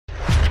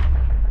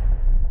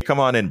Come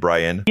on in,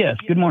 Brian. Yes,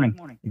 good morning.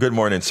 Good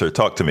morning, sir.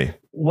 Talk to me.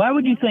 Why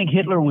would you think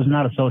Hitler was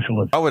not a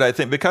socialist? How would I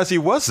think? Because he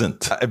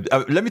wasn't.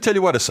 Let me tell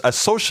you what a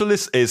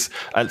socialist is.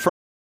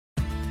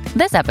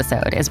 This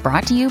episode is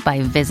brought to you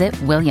by Visit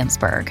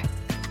Williamsburg.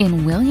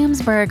 In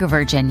Williamsburg,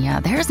 Virginia,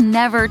 there's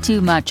never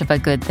too much of a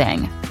good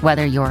thing.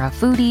 Whether you're a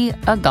foodie,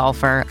 a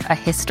golfer, a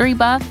history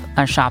buff,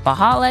 a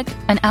shopaholic,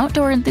 an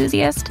outdoor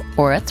enthusiast,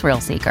 or a thrill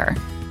seeker,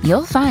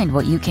 you'll find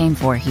what you came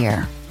for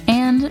here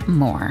and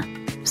more.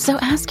 So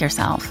ask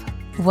yourself,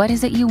 what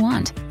is it you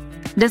want?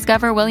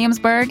 Discover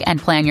Williamsburg and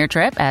plan your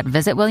trip at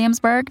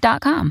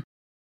visitwilliamsburg.com.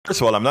 First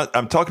of all,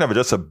 I'm talking about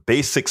just a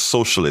basic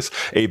socialist.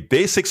 A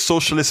basic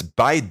socialist,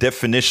 by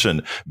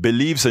definition,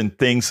 believes in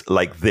things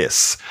like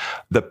this.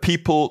 The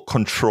people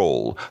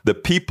control. The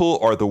people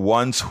are the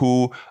ones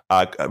who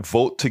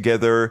vote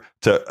together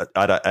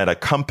at a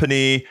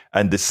company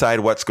and decide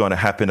what's going to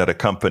happen at a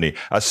company.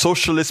 A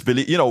socialist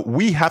believe,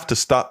 we have to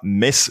stop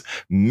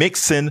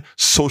mixing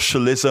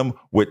socialism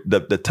with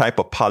the type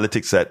of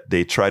politics that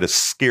they try to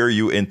scare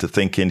you into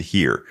thinking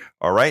here.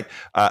 All right.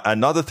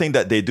 Another thing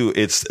that they do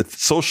is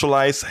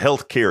socialize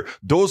healthcare.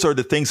 Those are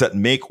the things that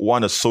make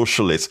one a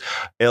socialist.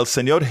 El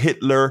Señor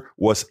Hitler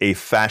was a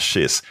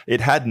fascist.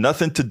 It had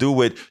nothing to do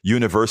with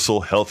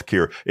universal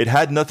healthcare. It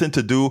had nothing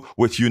to do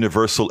with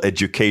universal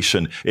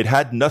education. It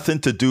had nothing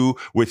to do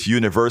with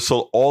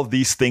universal, all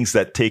these things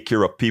that take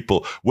care of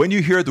people. When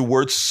you hear the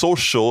word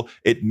social,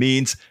 it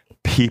means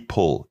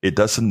people. It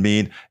doesn't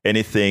mean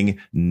anything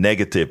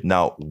negative.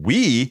 Now,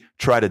 we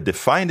try to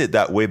define it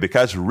that way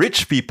because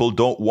rich people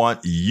don't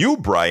want you,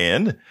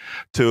 Brian,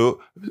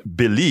 to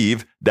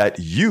believe that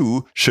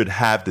you should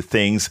have the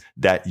things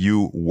that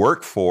you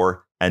work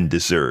for and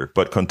deserve.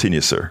 But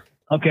continue, sir.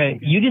 Okay,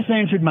 you just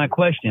answered my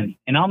question,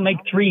 and I'll make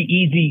four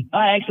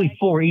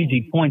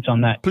easy points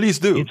on that. Please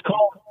do. It's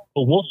called a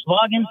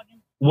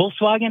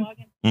Volkswagen,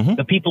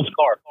 the people's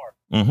car.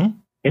 Mm-hmm.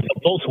 It's a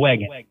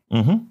Volkswagen.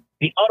 Mm-hmm.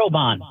 The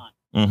Autobahn.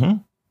 Mm-hmm.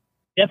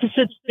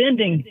 Deficit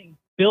spending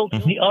built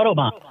the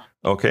Autobahn.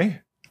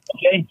 Okay.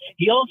 Okay.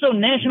 He also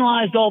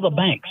nationalized all the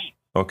banks.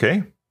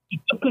 Okay.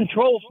 He took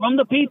control from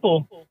the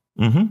people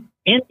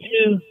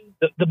into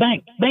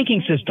the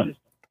banking system.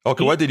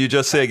 Okay, what did you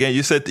just say again?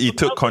 You said he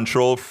took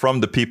control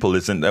from the people.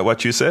 Isn't that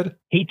what you said?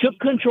 He took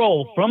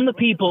control from the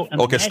people. And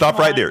okay, stop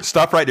right there.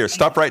 Stop right there.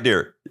 Stop right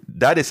there.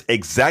 That is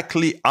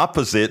exactly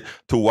opposite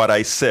to what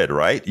I said,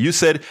 right? You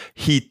said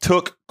he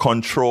took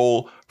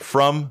control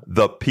from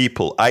the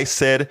people. I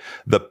said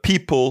the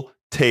people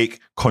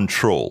take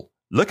control.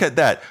 Look at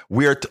that.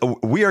 We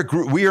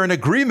are in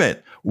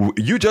agreement.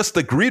 You just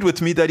agreed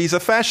with me that he's a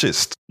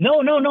fascist.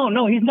 No.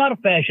 He's not a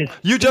fascist.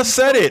 You just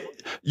said it.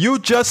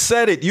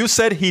 You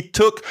said he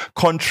took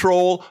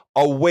control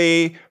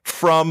away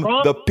from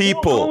the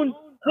people.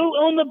 Who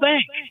owned the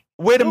bank?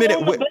 Wait a minute.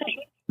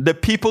 The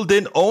people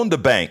didn't own the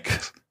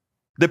bank.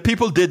 The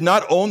people did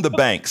not own the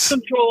banks.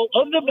 Control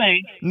of the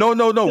bank.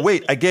 No.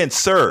 Wait, again,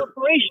 sir.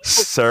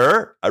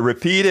 Sir, I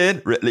repeat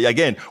it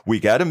again. We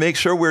got to make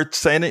sure we're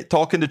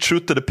talking the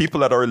truth to the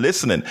people that are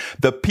listening.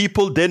 The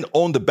people didn't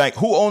own the bank.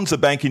 Who owns the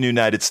bank in the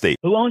United States?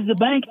 Who owns the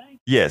bank?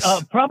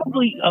 Yes.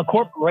 Probably a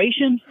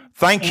corporation.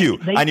 Thank you.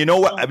 And you know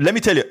what? Let me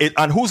tell you,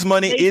 on whose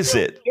money is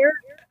it?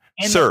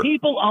 And sir, the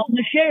people own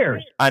the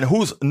shares. And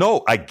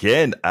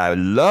again, I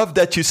love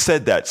that you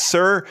said that.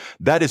 Sir,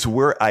 that is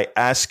where I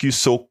ask you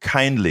so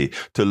kindly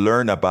to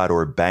learn about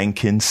our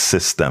banking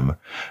system.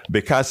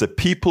 Because the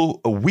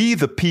people,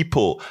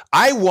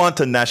 I want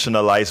a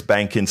nationalized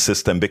banking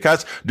system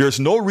because there's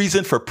no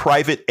reason for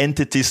private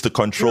entities to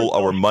control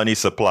our money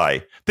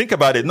supply. Think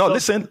about it.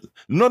 Listen.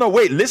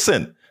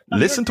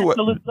 Listen to what,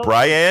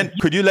 Brian,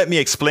 could you let me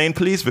explain,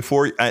 please,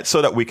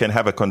 so that we can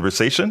have a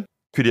conversation?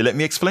 Could you let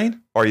me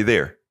explain? Are you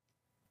there?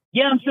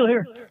 Yeah, I'm still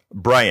here.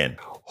 Brian,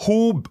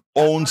 who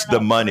owns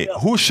the money?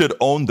 Who should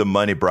own the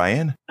money,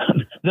 Brian?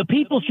 The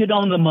people should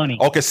own the money.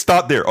 Okay,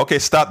 stop there.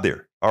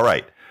 All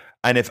right.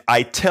 And if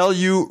I tell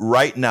you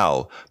right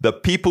now, the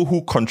people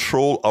who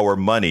control our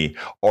money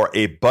are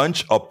a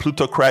bunch of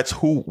plutocrats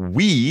who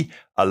we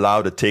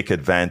allow to take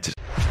advantage.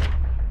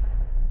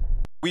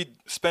 We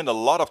spend a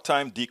lot of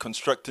time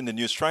deconstructing the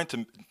news, trying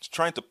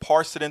to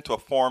parse it into a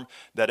form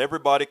that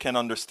everybody can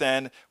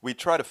understand. We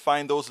try to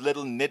find those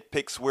little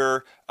nitpicks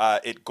where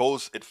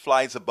it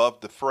flies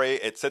above the fray,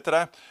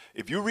 etc.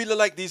 If you really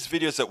like these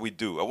videos that we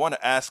do, I want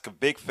to ask a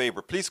big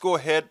favor. Please go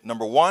ahead.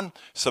 Number 1,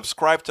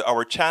 subscribe to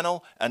our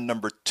channel. And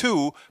number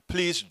 2,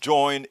 please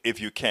join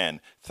if you can.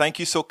 Thank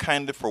you so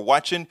kindly for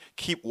watching.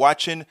 Keep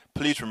watching.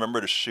 Please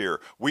remember to share.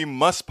 We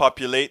must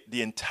populate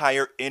the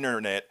entire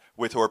internet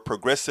with our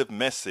progressive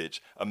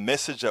message, a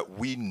message that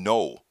we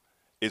know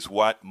is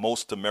what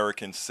most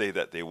Americans say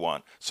that they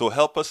want. So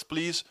help us,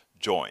 please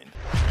join.